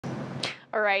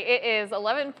All right, it is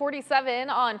 11:47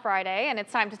 on Friday, and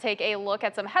it's time to take a look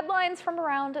at some headlines from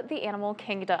around the animal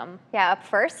kingdom. Yeah, up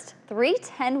first, three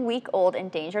 10-week-old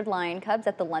endangered lion cubs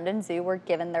at the London Zoo were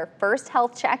given their first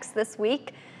health checks this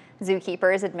week.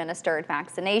 Zookeepers administered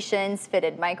vaccinations,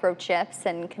 fitted microchips,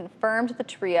 and confirmed the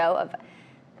trio of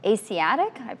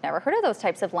Asiatic, I've never heard of those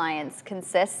types of lions,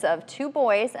 consists of 2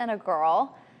 boys and a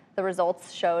girl. The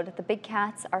results showed the big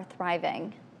cats are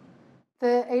thriving.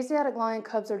 The Asiatic lion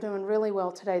cubs are doing really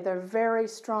well today. They're very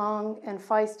strong and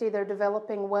feisty. They're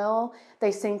developing well.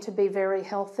 They seem to be very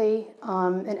healthy,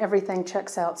 and everything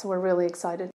checks out, so we're really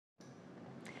excited.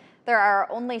 There are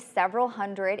only several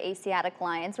hundred Asiatic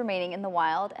lions remaining in the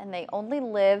wild, and they only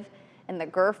live in the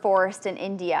Gir Forest in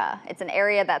India. It's an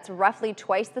area that's roughly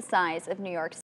twice the size of New York City.